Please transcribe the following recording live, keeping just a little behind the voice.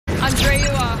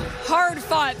Andreu,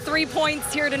 hard-fought 3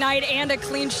 points here tonight and a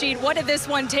clean sheet. What did this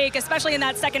one take, especially in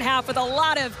that second half with a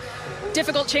lot of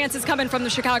difficult chances coming from the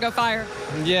Chicago Fire?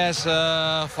 Yes,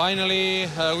 finally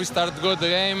we started good the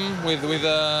game with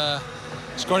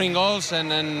scoring goals and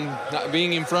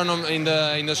being in front in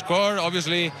the score.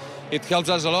 Obviously, it helps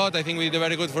us a lot. I think we did a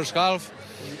very good first half.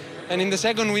 And in the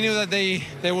second, we knew that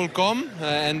they will come,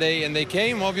 and they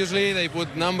came. Obviously, they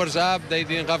put numbers up. They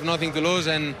didn't have nothing to lose,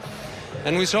 and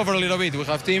we suffered a little bit. We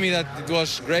have Timmy that it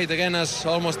was great again as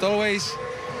almost always,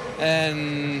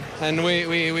 and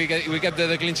we kept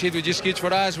the clean sheet, which is huge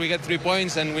for us. We get 3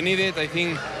 points, and we need it. I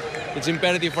think it's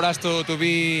imperative for us to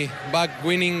be back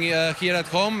winning here at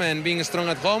home and being strong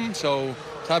at home. So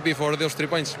happy for those 3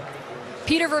 points.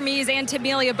 Peter Vermes and Tim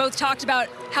Melia both talked about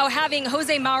how having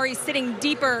Jose Mauri sitting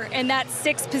deeper in that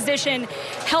sixth position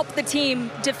helped the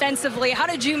team defensively. What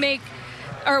did you make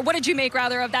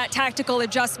of that tactical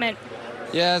adjustment?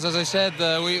 Yes, as I said,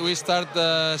 we start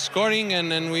scoring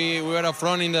and we were up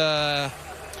front in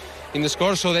the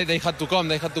score, so they had to come.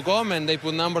 They had to come, and they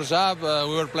put numbers up.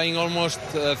 We were playing almost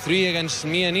 3 against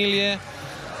me and Ilya.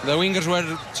 The wingers were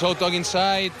so tucked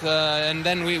inside, and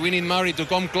then we need Mauri to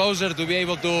come closer to be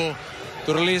able to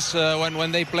release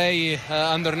when they play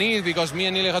underneath, because me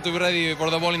and Ilya had to be ready for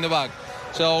the ball in the back.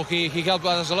 So he helped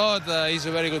us a lot. He's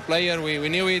a very good player. We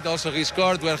knew it. Also, he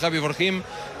scored. We're happy for him.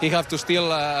 He have to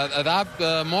still adapt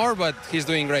more, but he's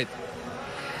doing great.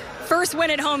 First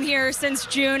win at home here since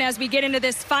June as we get into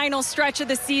this final stretch of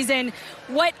the season.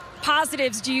 What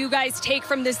positives do you guys take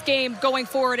from this game going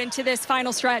forward into this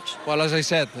final stretch? Well, as I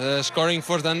said, scoring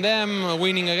first than them,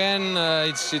 winning again,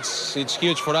 it's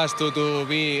huge for us to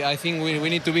be. I think we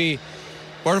need to be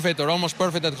perfect or almost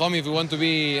perfect at home if we want to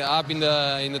be up in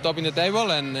the top in the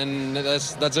table, and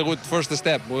that's a good first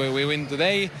step. We win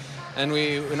today, and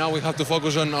now we have to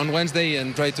focus on Wednesday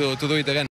and try to do it again.